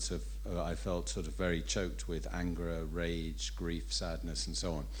moments of I felt sort of very choked with anger, rage, grief, sadness, and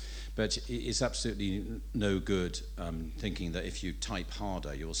so on. But it's absolutely no good thinking that if you type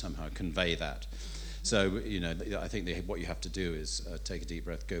harder, you'll somehow convey that. So, I think what you have to do is take a deep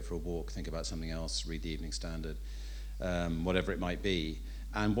breath, go for a walk, think about something else, read the Evening Standard, whatever it might be.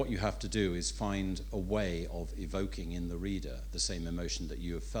 And what you have to do is find a way of evoking in the reader the same emotion that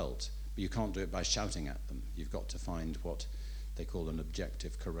you have felt. But you can't do it by shouting at them. You've got to find what they call an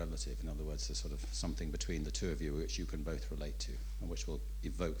objective correlative. In other words, there's sort of something between the two of you which you can both relate to, and which will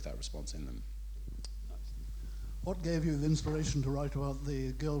evoke that response in them. What gave you the inspiration to write about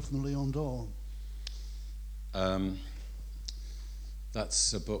the girl from the Lion d'Or?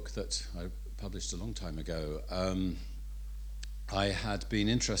 That's a book that I published a long time ago. I had been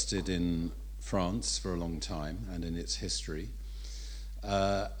interested in France for a long time and in its history,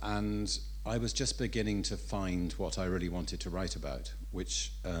 and I was just beginning to find what I really wanted to write about,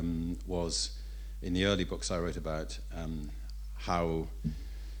 which was, in the early books I wrote about how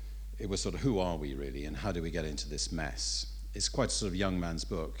it was sort of who are we really and how do we get into this mess. It's quite a sort of young man's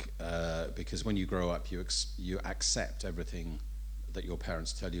book because when you grow up you accept everything that your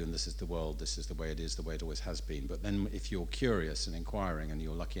parents tell you, and this is the world, this is the way it is, the way it always has been. But then if you're curious and inquiring and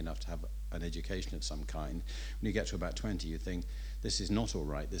you're lucky enough to have an education of some kind, when you get to about 20 you think, this is not all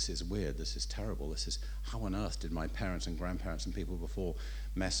right, this is weird, this is terrible, this is, how on earth did my parents and grandparents and people before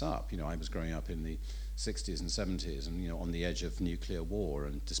mess up? You know, I was growing up in the 60s and 70s and, you know, on the edge of nuclear war,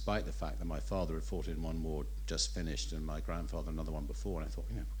 and despite the fact that my father had fought in one war just finished and my grandfather another one before, and I thought,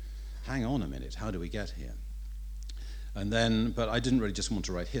 you know, hang on a minute, how do we get here? And then, but I didn't really just want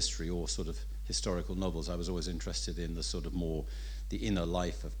to write history or sort of historical novels. I was always interested in the sort of more the inner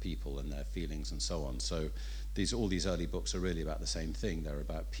life of people and their feelings and so on. So all these early books are really about the same thing. They're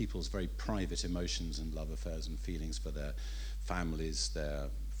about people's very private emotions and love affairs and feelings for their families, their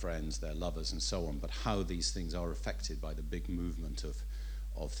friends, their lovers and so on, but how these things are affected by the big movement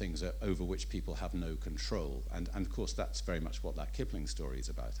of things over which people have no control. And of course that's very much what that Kipling story is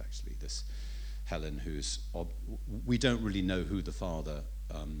about, actually. This Helen we don't really know who the father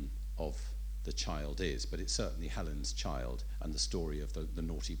of the child is, but it's certainly Helen's child, and the story of the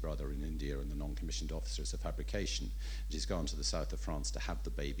naughty brother in India and the non-commissioned officer is a fabrication. She's gone to the south of France to have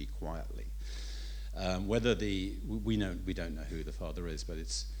the baby quietly. We don't know who the father is, but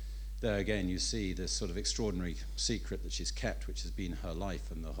it's there again you see this sort of extraordinary secret that she's kept, which has been her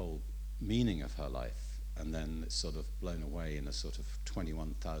life and the whole meaning of her life, and then it's sort of blown away in a sort of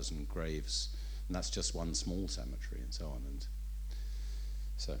 21,000 graves, and that's just one small cemetery and so on. And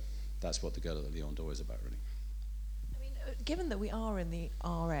so that's what The Girl at the Lion d'Or is about, really. I mean, given that we are in the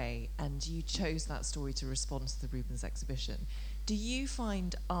RA and you chose that story to respond to the Rubens exhibition, do you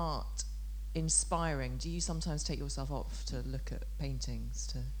find art inspiring? Do you sometimes take yourself off to look at paintings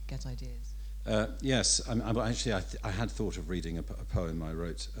to get ideas? Yes, I had thought of reading a poem I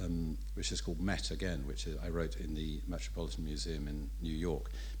wrote, which is called Met Again, which I wrote in the Metropolitan Museum in New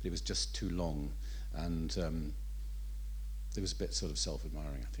York, but it was just too long, and it was a bit sort of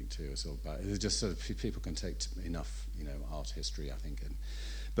self-admiring, I think, too. It was just sort of people can take enough, you know, art history, I think.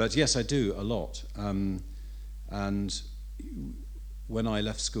 But yes, I do a lot, and when I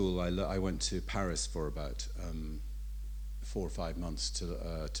left school, I went to Paris for about 4 or 5 months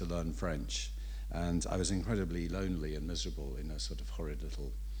to learn French, and I was incredibly lonely and miserable in a sort of horrid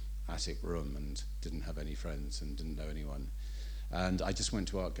little attic room and didn't have any friends and didn't know anyone. And I just went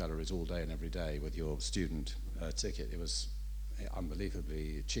to art galleries all day and every day with your student ticket. It was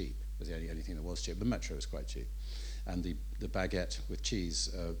unbelievably cheap. It was the only thing that was cheap. The metro was quite cheap. And the baguette with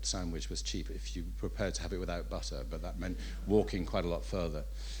cheese sandwich was cheap if you were prepared to have it without butter, but that meant walking quite a lot further.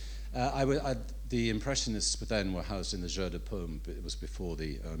 The Impressionists then were housed in the Jeu de Paume, but it was before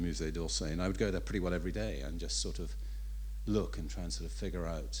the Musée d'Orsay, and I would go there pretty well every day and just sort of look and try and sort of figure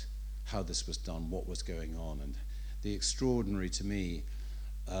out how this was done, what was going on, and the extraordinary to me,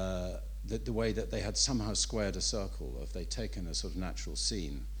 the way that they had somehow squared a circle, they'd taken a sort of natural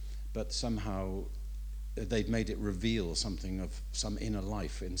scene, but somehow they'd made it reveal something of some inner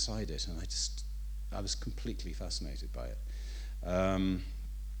life inside it, and I was completely fascinated by it.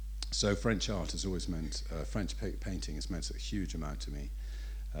 So French art has always meant, French painting has meant a huge amount to me,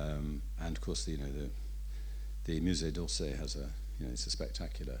 and of course, you know, the Musée d'Orsay has it's a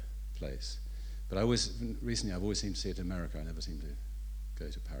spectacular place. But recently I've always seemed to see it in America. I never seem to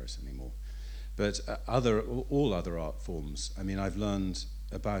go to Paris anymore. But all other art forms. I mean, I've learned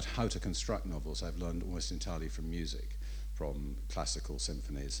about how to construct novels. I've learned almost entirely from music, from classical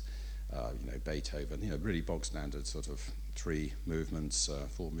symphonies, Beethoven, really bog standard sort of 3 movements,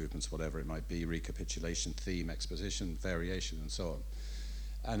 4 movements, whatever it might be, recapitulation, theme, exposition, variation, and so on.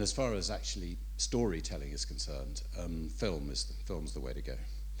 And as far as actually storytelling is concerned, film's the way to go.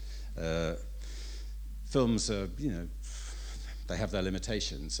 Films are, they have their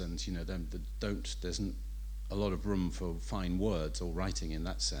limitations, and there isn't a lot of room for fine words or writing in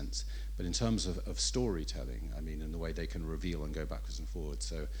that sense. But in terms of storytelling, I mean, in the way they can reveal and go backwards and forwards.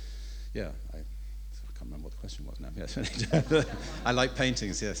 So, yeah, I can't remember what the question was now. Yes, I like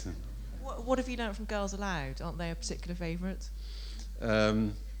paintings. Yes. What have you learned from Girls Aloud? Aren't they a particular favourite?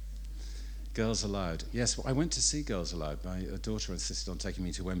 Girls Aloud. Yes, well, I went to see Girls Aloud. My daughter insisted on taking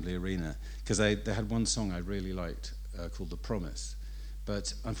me to Wembley Arena because they had one song I really liked called The Promise.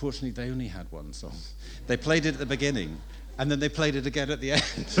 But unfortunately, they only had one song. They played it at the beginning, and then they played it again at the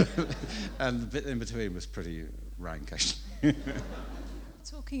end. And the bit in between was pretty rank, actually.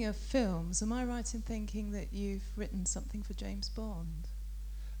 Talking of films, am I right in thinking that you've written something for James Bond?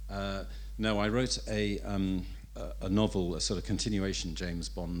 No, I wrote a novel, a sort of continuation James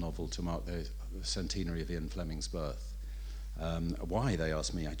Bond novel to mark the centenary of Ian Fleming's birth. Why, they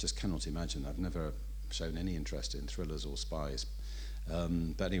asked me, I just cannot imagine. I've never shown any interest in thrillers or spies.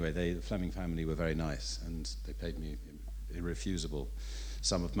 But anyway, the Fleming family were very nice, and they paid me irrefusable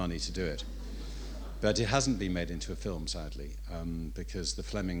sum of money to do it. But it hasn't been made into a film, sadly, because the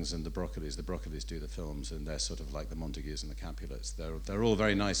Flemings and the Broccolis do the films, and they're sort of like the Montagues and the Capulets. They're all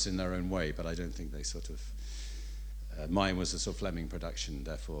very nice in their own way, but I don't think they sort of... mine was a sort of Fleming production,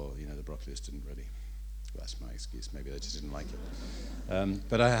 therefore, the Broccolis didn't really... Well, that's my excuse, maybe they just didn't like it.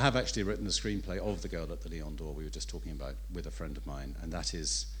 But I have actually written the screenplay of The Girl at the Lion d'Or we were just talking about with a friend of mine, and that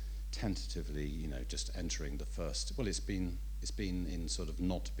is tentatively, just entering the first... Well, it's been in sort of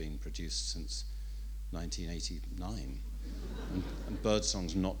not being produced since 1989, and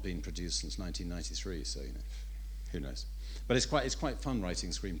Birdsong's not been produced since 1993. So who knows? But it's quite fun writing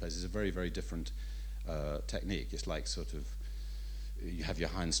screenplays. It's a very, very different technique. It's like sort of you have your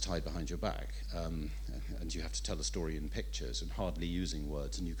hands tied behind your back, and you have to tell a story in pictures and hardly using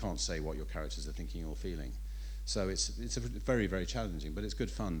words, and you can't say what your characters are thinking or feeling. So it's very, very challenging, but it's good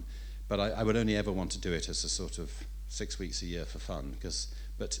fun. But I would only ever want to do it as a sort of 6 weeks a year for fun,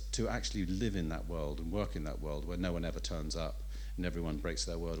 but to actually live in that world and work in that world where no one ever turns up and everyone breaks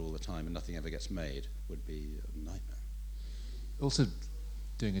their word all the time and nothing ever gets made would be a nightmare. Also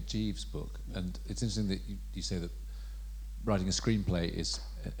doing a Jeeves book, and it's interesting that you say that writing a screenplay is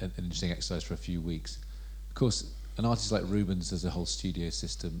an interesting exercise for a few weeks. Of course, an artist like Rubens, there's a whole studio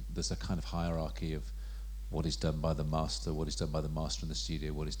system, there's a kind of hierarchy of what is done by the master, what is done by the master in the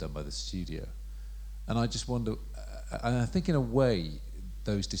studio, what is done by the studio. And I just wonder, and I think in a way,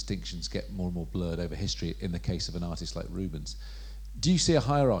 those distinctions get more and more blurred over history in the case of an artist like Rubens. Do you see a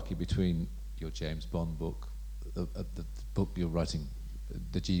hierarchy between your James Bond book, the book you're writing,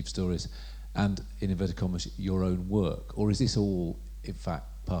 the Jeeves stories, and, in inverted commas, your own work? Or is this all, in fact,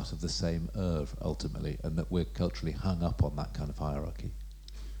 part of the same oeuvre, ultimately, and that we're culturally hung up on that kind of hierarchy?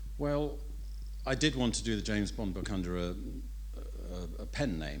 Well, I did want to do the James Bond book under a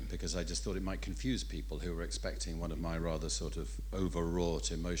pen name, because I just thought it might confuse people who were expecting one of my rather sort of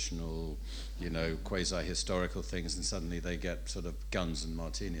overwrought, emotional, quasi-historical things, and suddenly they get sort of guns and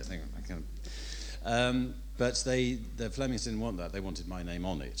martini. I think but the Flemings didn't want that. They wanted my name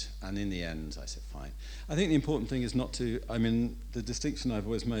on it, and in the end, I said fine. I think the important thing is not to. I mean, the distinction I've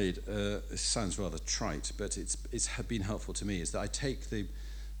always made. It sounds rather trite, but it's been helpful to me. Is that I take the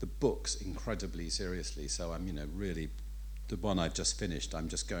books incredibly seriously. So I'm really. The one I've just finished, I'm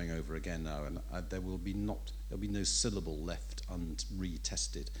just going over again now, and there'll be no syllable left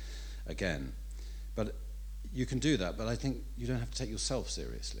unretested again. But you can do that, but I think you don't have to take yourself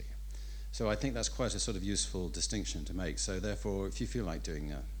seriously. So I think that's quite a sort of useful distinction to make. So therefore, if you feel like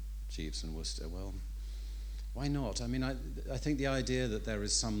doing Jeeves and Worcester, well, why not? I mean, I think the idea that there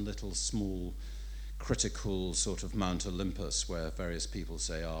is some little small critical sort of Mount Olympus where various people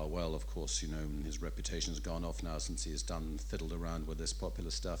say, well, of course, his reputation's gone off now since he's fiddled around with this popular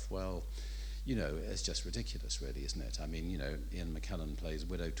stuff. Well, it's just ridiculous, really, isn't it? I mean, Ian McKellen plays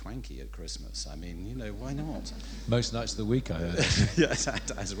Widow Twankey at Christmas. I mean, why not? Most nights of the week, I heard. Yes,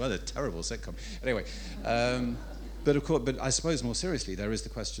 as well, a terrible sitcom. Anyway, but of course, but I suppose more seriously, there is the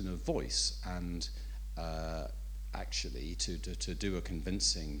question of voice, and actually, to do a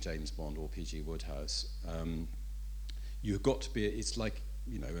convincing James Bond or P.G. Wodehouse, you've got to be. It's like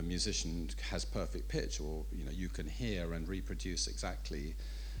a musician has perfect pitch, or you can hear and reproduce exactly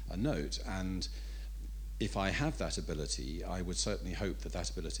a note. And if I have that ability, I would certainly hope that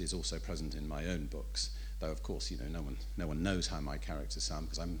ability is also present in my own books. Though, of course, no one knows how my characters sound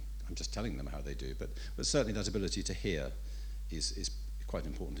because I'm just telling them how they do. But certainly that ability to hear is quite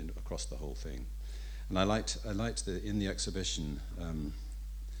important across the whole thing. And I liked in the exhibition.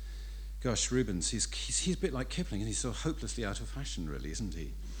 Rubens, he's a bit like Kipling, and he's so hopelessly out of fashion, really, isn't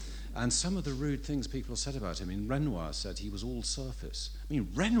he? And some of the rude things people said about him. Renoir said he was all surface.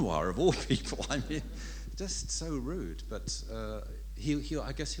 Renoir of all people. Just so rude. But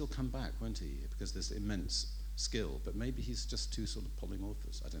I guess he'll come back, won't he? Because there's immense skill. But maybe he's just too sort of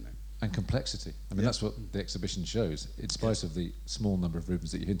polymorphous. I don't know. And complexity. That's what the exhibition shows. In spite of the small number of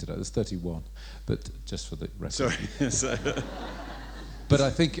Rubens that you hinted at, there's 31. But just for the record. Sorry. But I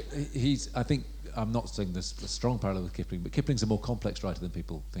think I'm not saying there's a strong parallel with Kipling, but Kipling's a more complex writer than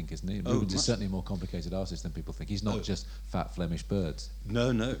people think, isn't he? Rubens is certainly a more complicated artist than people think. He's not just fat Flemish birds. No,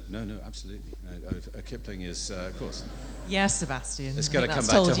 absolutely. Kipling is, of course. Yes, Sebastian. It's got to come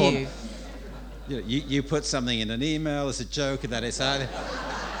back to haunt. You put something in an email as a joke, and then it's out.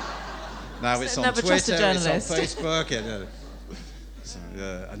 Now it's on Twitter, it's on Facebook. So,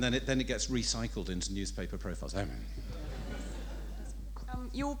 and then it gets recycled into newspaper profiles.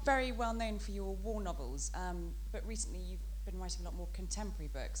 You're very well known for your war novels, but recently you've been writing a lot more contemporary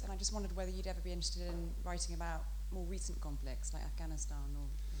books, and I just wondered whether you'd ever be interested in writing about more recent conflicts like Afghanistan or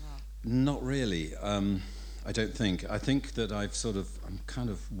Iraq. Not really. I don't think. I think that I'm kind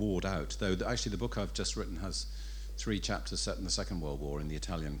of worn out, though actually the book I've just written has 3 chapters set in the Second World War in the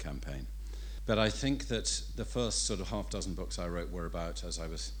Italian campaign. But I think that the first sort of half dozen books I wrote were about, as I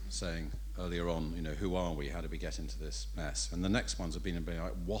was saying earlier on, who are we? How did we get into this mess? And the next ones have been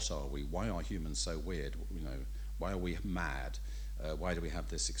like, what are we? Why are humans so weird? Why are we mad? Why do we have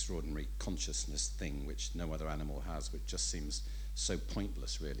this extraordinary consciousness thing which no other animal has, which just seems so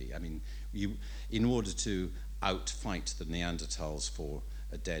pointless, really? I mean, in order to outfight the Neanderthals for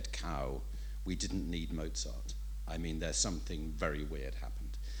a dead cow, we didn't need Mozart. I mean, there's something very weird happened.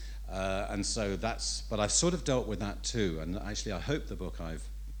 And so but I've sort of dealt with that too, and actually I hope the book I've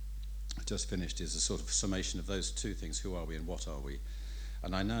just finished is a sort of summation of those 2 things, who are we and what are we?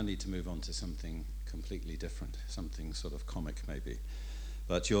 And I now need to move on to something completely different, something sort of comic maybe.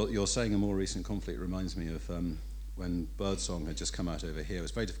 But you're saying a more recent conflict reminds me of when Birdsong had just come out over here. It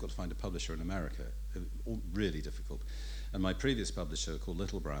was very difficult to find a publisher in America, really difficult. And my previous publisher, called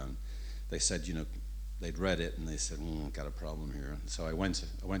Little Brown, they said, they'd read it and they said, got a problem here. And so I went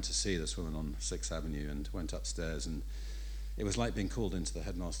to see this woman on 6th Avenue and went upstairs, and it was like being called into the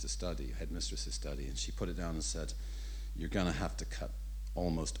headmaster's study, headmistress's study, and she put it down and said, you're going to have to cut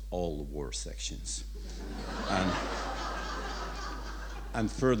almost all the war sections.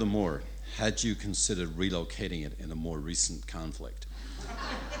 And furthermore, had you considered relocating it in a more recent conflict?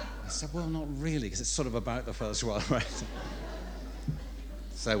 I said, well, not really, because it's sort of about the First World War.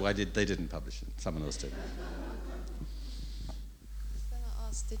 So they didn't publish it. Someone else did. I was going to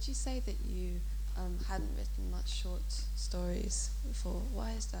ask, did you say that you hadn't written much short stories before?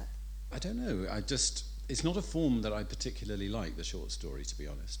 Why is that? I don't know. It's not a form that I particularly like, the short story, to be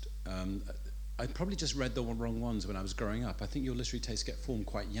honest. I probably just read the wrong ones when I was growing up. I think your literary tastes get formed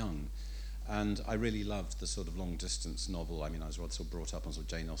quite young. And I really loved the sort of long-distance novel. I mean, I was sort of brought up on sort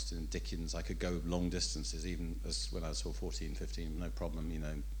of Jane Austen and Dickens. I could go long distances, even when I was sort of 14, 15, no problem,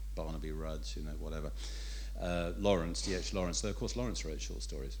 Barnaby Rudge, whatever. Lawrence, D.H. Lawrence, though, of course, Lawrence wrote short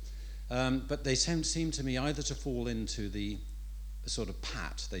stories. But they seemed to me either to fall into the sort of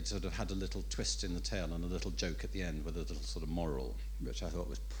pat. They sort of had a little twist in the tail and a little joke at the end with a little sort of moral, which I thought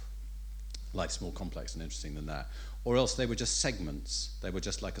was... Life's more complex and interesting than that. Or else they were just segments. They were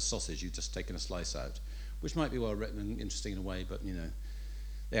just like a sausage, you'd just taken a slice out, which might be well written and interesting in a way, but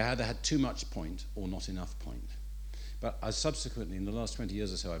they either had too much point or not enough point. But subsequently, in the last 20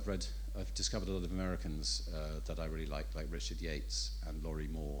 years or so, I've discovered a lot of Americans that I really like Richard Yates and Laurie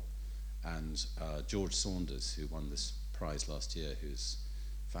Moore and George Saunders, who won this prize last year, who's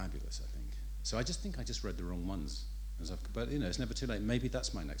fabulous, I think. So I just think I just read the wrong ones. But it's never too late. Maybe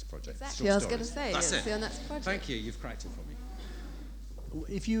that's my next project. Exactly, I was going to say, that's it's your next project. Thank you, you've cracked it for me.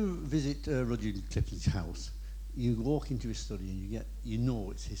 If you visit Rudyard Kipling's house, you walk into his study and you know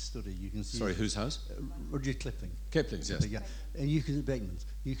it's his study. You can see. Sorry, whose house? Rudyard Kipling. Kipling's, yes. Yeah, and Beckman's.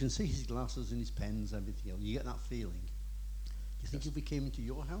 You can see his glasses and his pens, everything else. You get that feeling. Do you think if we came into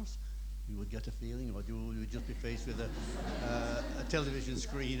your house, you would get a feeling, or you would just be faced with a television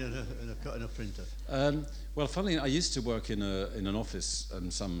screen and a printer? Well, funnily, I used to work in an office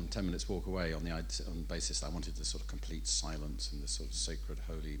some 10 minutes walk away on the basis that I wanted this sort of complete silence and this sort of sacred,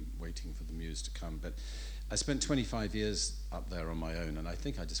 holy, waiting for the muse to come. But I spent 25 years up there on my own, and I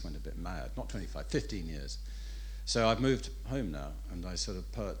think I just went a bit mad. Not 25, 15 years. So I've moved home now, and I sort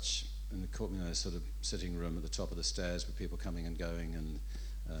of perch in the sort of sitting room at the top of the stairs with people coming and going, and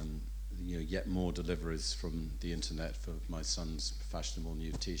yet more deliveries from the internet for my son's fashionable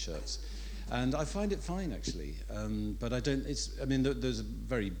new T-shirts, and I find it fine actually. But I don't. There's a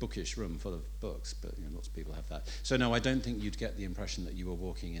very bookish room full of books, but lots of people have that. So no, I don't think you'd get the impression that you were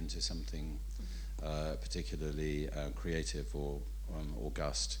walking into something particularly creative or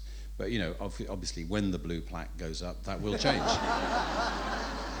august. But obviously, when the blue plaque goes up, that will change.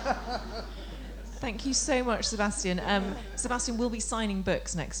 Thank you so much, Sebastian. Sebastian will be signing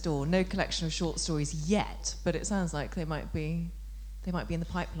books next door. No collection of short stories yet, but it sounds like they might be in the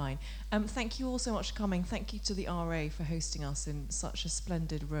pipeline. Thank you all so much for coming. Thank you to the RA for hosting us in such a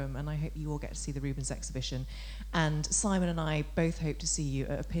splendid room, and I hope you all get to see the Rubens exhibition. And Simon and I both hope to see you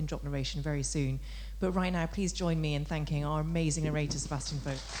at a pin drop narration very soon. But right now, please join me in thanking our amazing narrator, Sebastian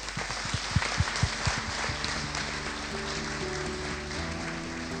Faulks.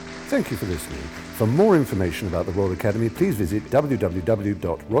 Thank you for listening. For more information about the Royal Academy, please visit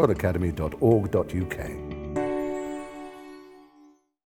www.royalacademy.org.uk.